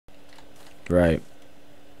Right.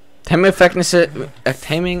 Taming effectiveness.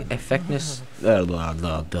 Taming effectiveness.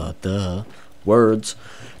 Words.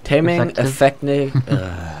 Taming effective.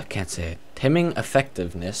 Can't say it. Taming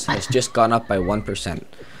effectiveness has just gone up by 1%.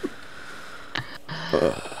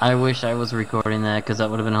 I wish I was recording that because that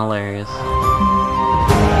would have been hilarious.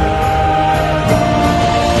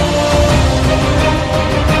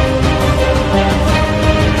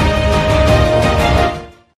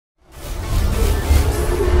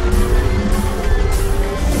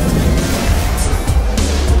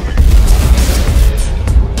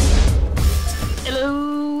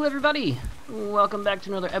 Hello, everybody. Welcome back to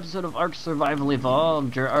another episode of Ark Survival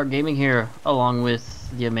Evolved. Dreararc Gaming here, along with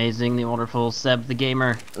the amazing, the wonderful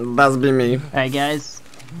SebTheGamer. That's be me. Alright, guys.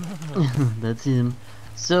 That's him.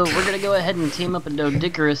 So, we're gonna go ahead and team up a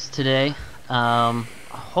Doedicurus today.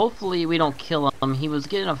 Hopefully we don't kill him. He was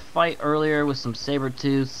getting a fight earlier with some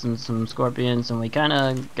saber-tooths and some scorpions, and we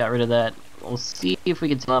kinda got rid of that. We'll see if we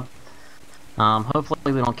can team up.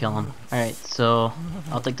 Hopefully we don't kill him. Alright, so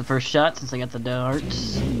I'll take the first shot since I got the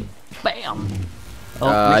darts. Bam!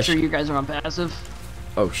 Oh, make sure you guys are on passive.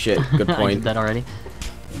 Oh shit, good point. I did that already.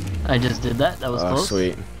 I just did that. That was close. Oh,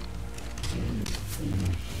 sweet.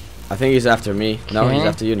 I think he's after me. Okay. No, he's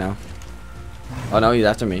after you now. Oh no, he's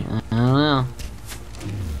after me. I don't know.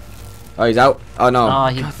 Oh, he's out. Oh no. Oh,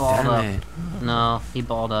 he balled up. No, he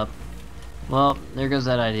balled up. Well, there goes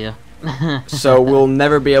that idea. So we'll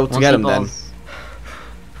never be able to get him then.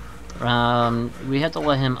 We have to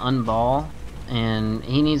let him unball, and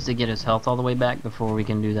he needs to get his health all the way back before we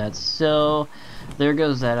can do that. So there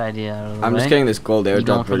goes that idea out of the way. I'm just getting this gold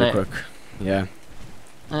airdrop really quick. Yeah.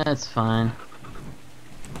 That's fine.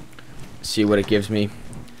 See what it gives me.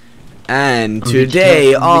 And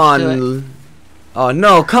today on... Oh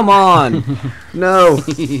no, come on! No!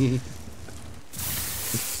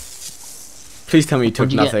 Please tell me you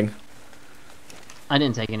took nothing. I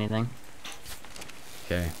didn't take anything.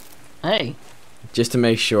 Okay. Hey. Just to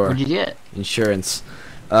make sure. What'd you get? Insurance.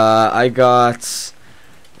 I got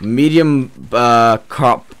medium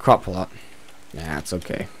crop plot. Yeah, it's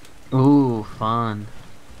okay. Ooh, fun.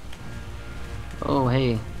 Oh,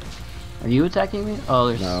 hey. Are you attacking me? Oh,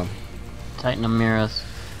 there's Titanamiras.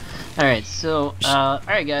 Alright, so,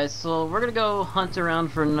 alright guys, so we're gonna go hunt around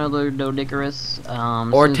for another Doedicurus.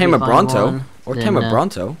 Or tame a Bronto. Or tame a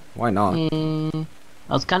Bronto. Why not?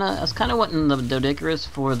 I was kinda wanting the Doedicurus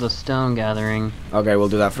for the stone gathering. Okay, we'll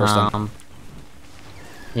do that first then.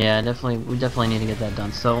 Yeah, we definitely need to get that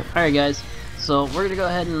done. So, alright guys, so we're gonna go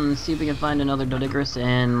ahead and see if we can find another Doedicurus,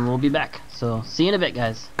 and we'll be back. So, see you in a bit,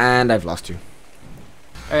 guys. And I've lost you.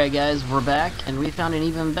 Alright guys, we're back, and we found an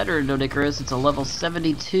even better Doedicurus. It's a level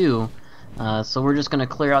 72. So we're just gonna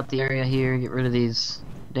clear out the area here, get rid of these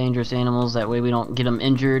dangerous animals, that way we don't get him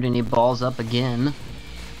injured and he balls up again.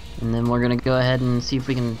 And then we're gonna go ahead and see if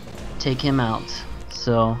we can take him out.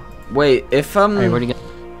 So wait, if right, where'd he go?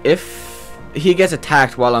 If he gets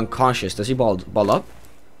attacked while unconscious, does he ball up?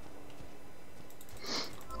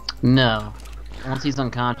 No. Once he's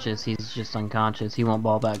unconscious, he's just unconscious. He won't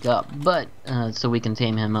ball back up. But so we can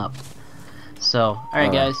tame him up. So,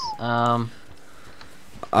 alright guys. I'm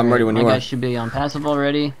ready when you are. My guys should be on passive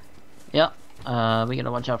already. Yep. We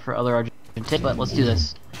gotta watch out for other Argentines, but let's do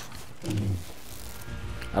this.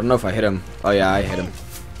 I don't know if I hit him. Oh yeah, I hit him.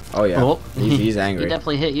 Oh yeah. Oh. He's angry. He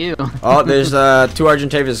definitely hit you. Oh, there's 2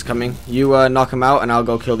 Argentavises coming. You knock him out and I'll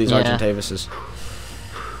go kill these Argentavises.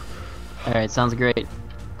 Alright, sounds great.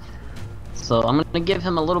 So I'm gonna give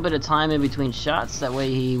him a little bit of time in between shots, that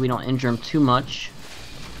way we don't injure him too much.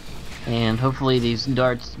 And hopefully these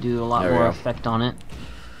darts do a lot more effect on it.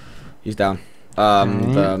 He's down.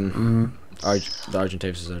 The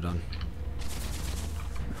Argentavises are done.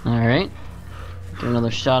 Alright. Get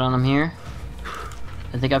another shot on him here.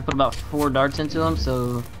 I think I put about 4 darts into him,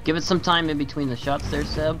 so give it some time in between the shots there,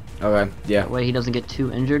 Seb. Okay, yeah. That way he doesn't get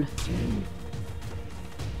too injured.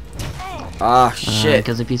 Ah, shit.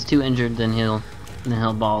 Because if he's too injured, then he'll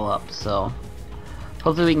ball up. So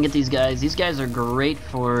hopefully we can get these guys. These guys are great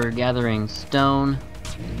for gathering stone.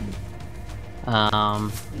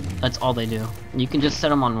 That's all they do. You can just set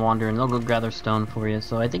them on wander, and they'll go gather stone for you.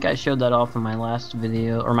 So I think I showed that off in my last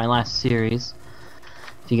video, or my last series.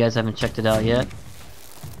 If you guys haven't checked it out yet.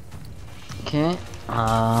 Okay.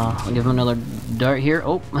 I'll give him another dart here.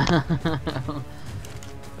 Oh.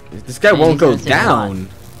 This guy won't go down.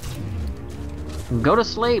 Go to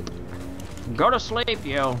sleep. Go to sleep,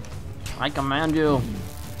 you. I command you.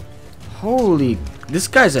 Holy, this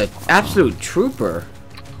guy's an absolute trooper.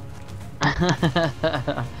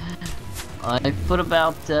 I put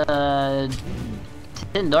about 10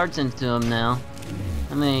 darts into him now.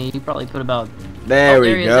 I mean, you probably put about... There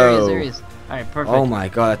we go. There he is. Alright, perfect. Oh my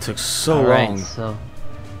god, that took so long.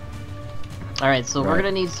 Alright, so we're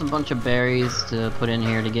gonna need some bunch of berries to put in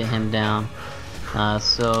here to get him down.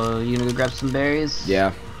 So you gonna go grab some berries?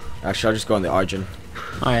 Yeah. Actually, I'll just go on the Argent.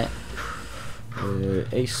 Alright.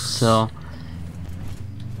 Ace. So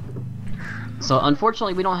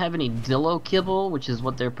unfortunately we don't have any Dillo kibble, which is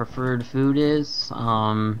what their preferred food is,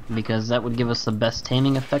 because that would give us the best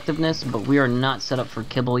taming effectiveness, but we are not set up for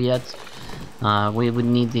kibble yet. We would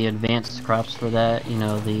need the advanced crops for that, you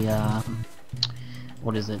know, the,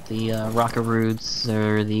 what is it, the rocket roots,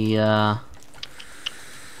 or the,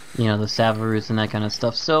 you know, the sava roots and that kind of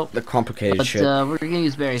stuff, so... The complicated shit. We're gonna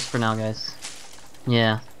use berries for now, guys.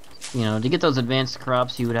 Yeah. You know, to get those advanced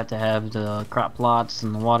crops, you would have to have the crop plots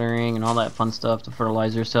and the watering and all that fun stuff, the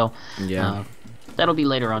fertilizer, so... Yeah. That'll be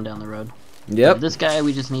later on down the road. Yep. This guy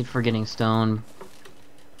we just need for getting stone.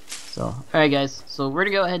 So, alright guys, so we're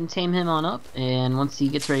gonna go ahead and tame him on up, and once he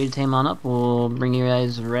gets ready to tame on up, we'll bring you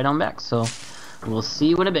guys right on back, so we'll see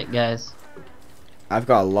you in a bit, guys. I've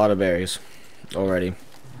got a lot of berries already.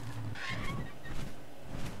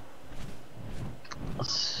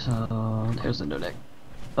 So, there's the Doedicurus.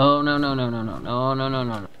 Oh, no.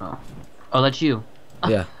 Oh, that's you.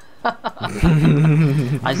 Yeah.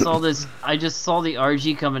 I just saw the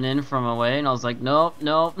RG coming in from away, and I was like, nope.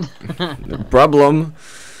 No problem.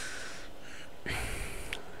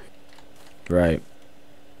 Right.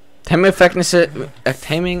 Taming effectiveness.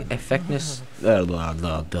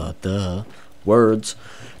 Words.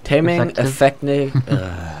 Taming effective.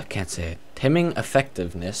 Can't say it. Taming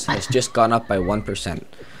effectiveness has just gone up by 1%.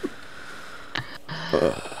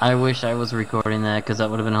 I wish I was recording that, because that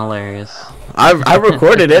would have been hilarious. I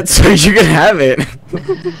recorded it, so you can have it.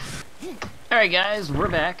 Alright guys, we're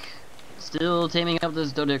back. Still taming up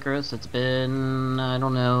this Doedicurus. It's been, I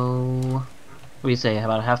don't know, what do you say,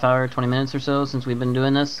 about a half hour, 20 minutes or so since we've been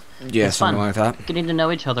doing this? Yeah, it's something fun. like that. Getting to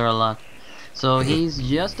know each other a lot. So he's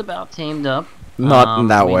just about tamed up. Not in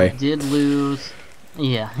that way. We did lose,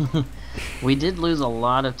 yeah. We did lose a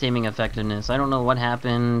lot of taming effectiveness. I don't know what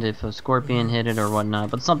happened, if a scorpion hit it or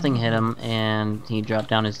whatnot, but something hit him and he dropped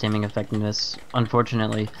down his taming effectiveness,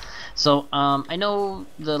 unfortunately. So, I know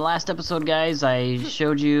the last episode, guys, I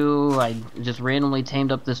showed you, I just randomly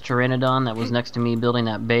tamed up this Pteranodon that was next to me building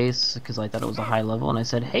that base, because I thought it was a high level, and I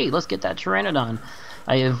said, hey, let's get that Pteranodon.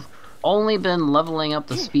 I have only been leveling up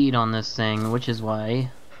the speed on this thing, which is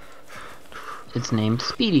why it's named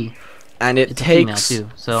Speedy. And it takes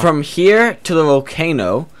from here to the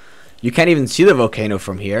volcano. You can't even see the volcano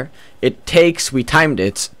from here. It takes, we timed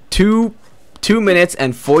it, 2 minutes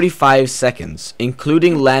and 45 seconds,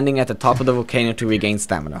 including landing at the top of the volcano to regain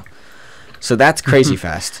stamina. So that's crazy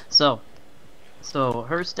fast. So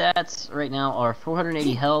her stats right now are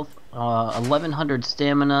 480 health, 1100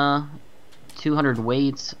 stamina, 200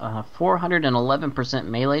 weight, 411%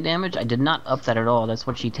 melee damage. I did not up that at all. That's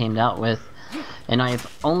what she tamed out with. And I've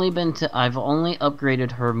only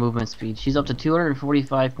upgraded her movement speed. She's up to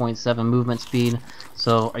 245.7 movement speed.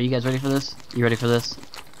 So, are you guys ready for this? You ready for this?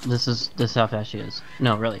 This is how fast she is.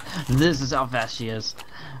 No, really. This is how fast she is.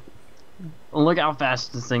 Look how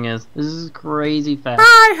fast this thing is. This is crazy fast.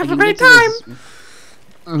 Hi, have a great time.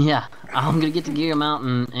 Yeah, I'm gonna get to Giga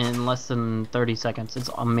Mountain in less than 30 seconds. It's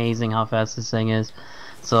amazing how fast this thing is.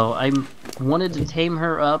 So I wanted to tame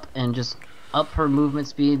her up and just up her movement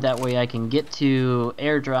speed. That way I can get to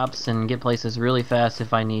airdrops and get places really fast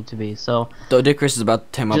if I need to be. So Doedicurus is about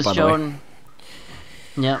to tame up, by the way.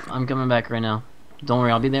 Yeah, I'm coming back right now. Don't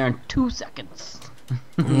worry, I'll be there in 2 seconds.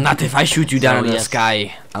 Not if I shoot you down in the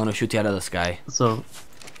sky. I want to shoot you out of the sky. So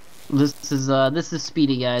this is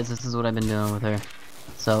Speedy, guys. This is what I've been doing with her.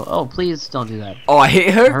 So, oh, please don't do that. Oh, I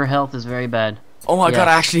hit her? Her health is very bad. Oh my god,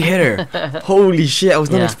 I actually hit her. Holy shit, I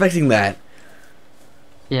was not expecting that.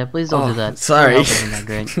 Yeah, please don't do that. Sorry. Her health isn't that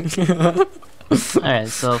great. Alright,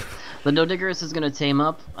 so the Doedicurus is going to tame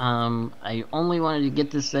up. I only wanted to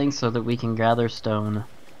get this thing so that we can gather stone.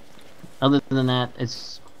 Other than that,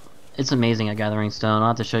 it's amazing at gathering stone. I'll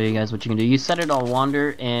have to show you guys what you can do. You set it all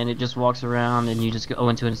wander, and it just walks around, and you just go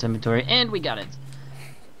into its inventory, and we got it.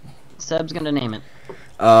 Seb's going to name it.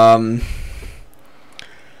 Oh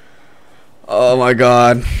my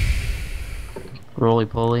god. Roly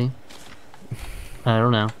poly. I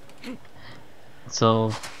don't know.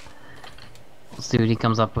 So let's see what he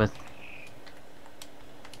comes up with.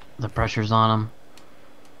 The pressure's on him.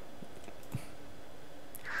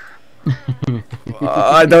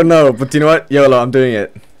 I don't know, but you know what? YOLO, I'm doing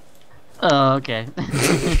it. Oh, okay.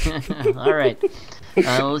 Alright.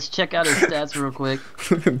 Let's check out his stats real quick.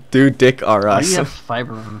 Doedicurus. Oh, you have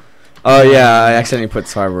fiber in. Oh yeah, I accidentally put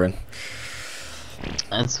fiber in.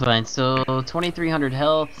 That's fine. So 2,300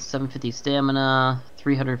 health, 750 stamina,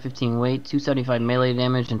 315 weight, 275 melee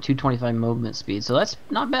damage, and 225 movement speed. So that's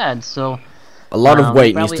not bad. So a lot of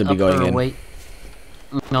weight needs to be going in. Weight.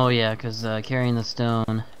 Oh yeah, because carrying the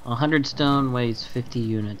stone, 100 stone weighs 50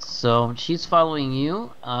 units. So she's following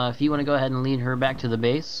you. If you want to go ahead and lead her back to the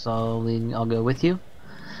base, I'll go with you,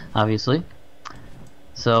 obviously.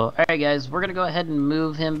 So, alright guys, we're going to go ahead and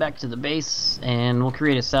move him back to the base, and we'll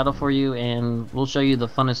create a saddle for you, and we'll show you the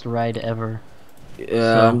funnest ride ever.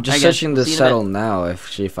 I'm just searching the saddle now,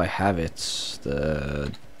 if I have it.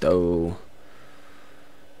 The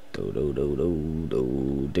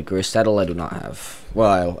Doedicurus saddle I do not have.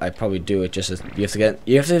 Well, I probably do. It just you have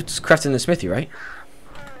to craft it in the smithy, right?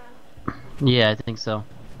 Yeah, I think so.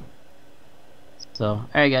 So,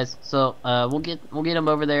 alright guys, so we'll get him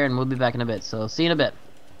over there, and we'll be back in a bit. So, see you in a bit.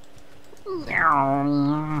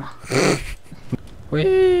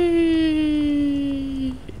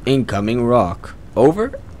 Whee! Incoming rock.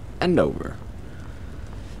 Over and over.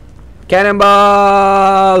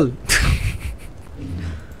 Cannonball!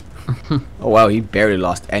 Oh wow, he barely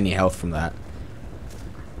lost any health from that.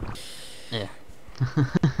 Yeah.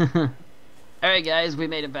 Alright guys, we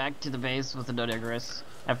made it back to the base with the Doedicurus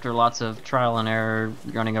after lots of trial and error,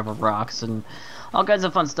 running over rocks and all kinds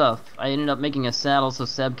of fun stuff. I ended up making a saddle so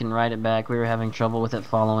Seb can ride it back. We were having trouble with it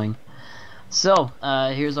following. So,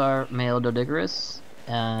 here's our male Doedicurus.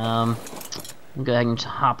 We'll go ahead and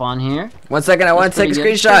hop on here. 1 second, I want to take a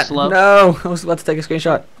screenshot. No, I was about to take a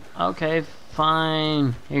screenshot. Okay,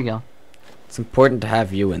 fine. Here you go. It's important to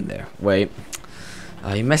have you in there. Wait.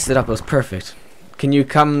 You messed it up. It was perfect. Can you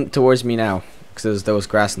come towards me now? Because there was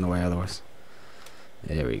grass in the way otherwise.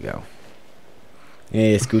 There we go.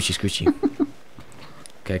 Yeah, scoochy, scoochy.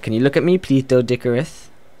 Okay, can you look at me, please, Doedicurus?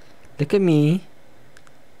 Look at me.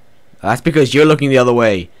 That's because you're looking the other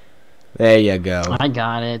way. There you go. I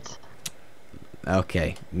got it.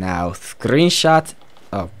 Okay, now screenshot.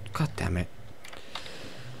 Oh, god damn it.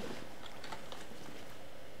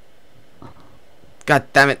 God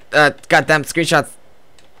damn it. God damn screenshots.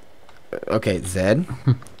 Okay, Z.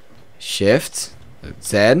 Shift.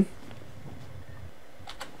 Z.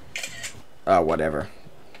 Oh, whatever.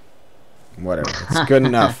 Whatever. It's good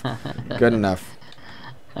enough. Good enough.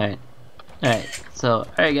 Alright. Alright. So,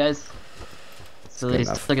 alright guys. So they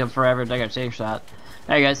took him forever. I got a safe shot.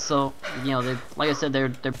 Alright guys, so, you know, like I said, they're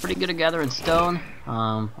pretty good at gathering stone.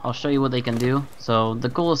 I'll show you what they can do. So, the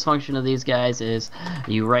coolest function of these guys is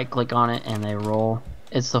you right click on it and they roll.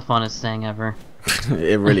 It's the funnest thing ever.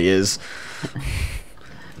 It really is.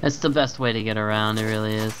 It's the best way to get around, it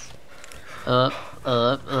really is. Up,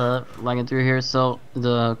 lagging through here. So,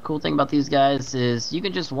 the cool thing about these guys is you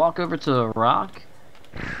can just walk over to a rock,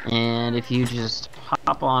 and if you just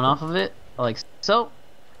hop on off of it, like so,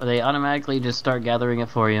 they automatically just start gathering it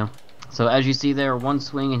for you. So as you see there, one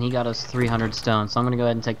swing and he got us 300 stone. So I'm gonna go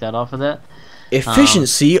ahead and take that off of that.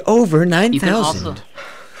 Efficiency over 9,000.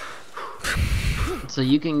 So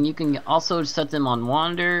you can also set them on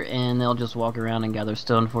wander, and they'll just walk around and gather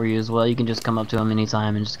stone for you as well. You can just come up to them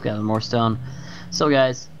anytime and just gather more stone. So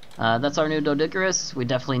guys, that's our new Doedicurus. We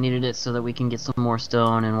definitely needed it so that we can get some more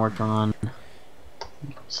stone and work on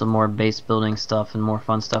some more base building stuff and more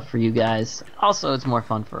fun stuff for you guys. Also, it's more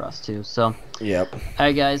fun for us too. So, yep.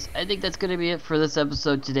 Alright guys, I think that's gonna be it for this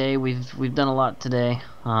episode today. We've done a lot today.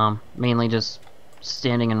 Mainly just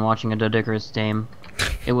standing and watching a Doedicurus tame.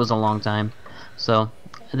 It was a long time. So,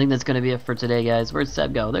 I think that's gonna be it for today, guys. Where'd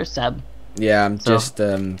Seb go? There's Seb. Yeah, I'm just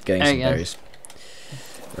getting some berries.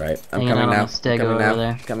 Right, I'm coming now.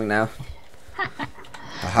 Coming now.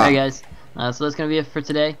 Alright guys, so that's gonna be it for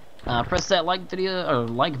today. Press that like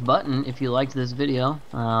button if you liked this video.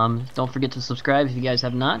 Don't forget to subscribe if you guys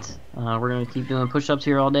have not. We're gonna keep doing push-ups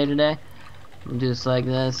here all day today. We'll do this like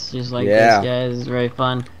this, just like this, guys. It's very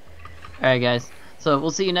fun. Alright guys, so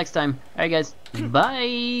we'll see you next time. Alright guys,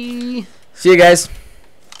 bye! See you guys.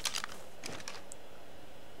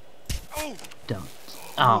 Don't.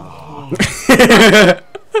 Oh.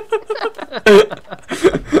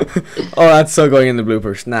 Oh, that's so going in the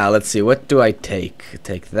bloopers. Now, let's see. What do I take?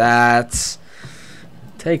 Take that.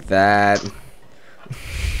 Take that.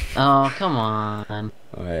 Oh, come on.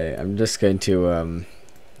 Alright, I'm just going to,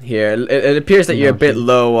 here. It appears that you're a bit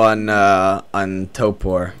low on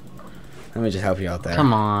Topor. Let me just help you out there.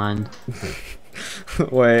 Come on.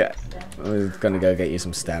 Wait, I'm gonna go get you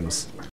some stems.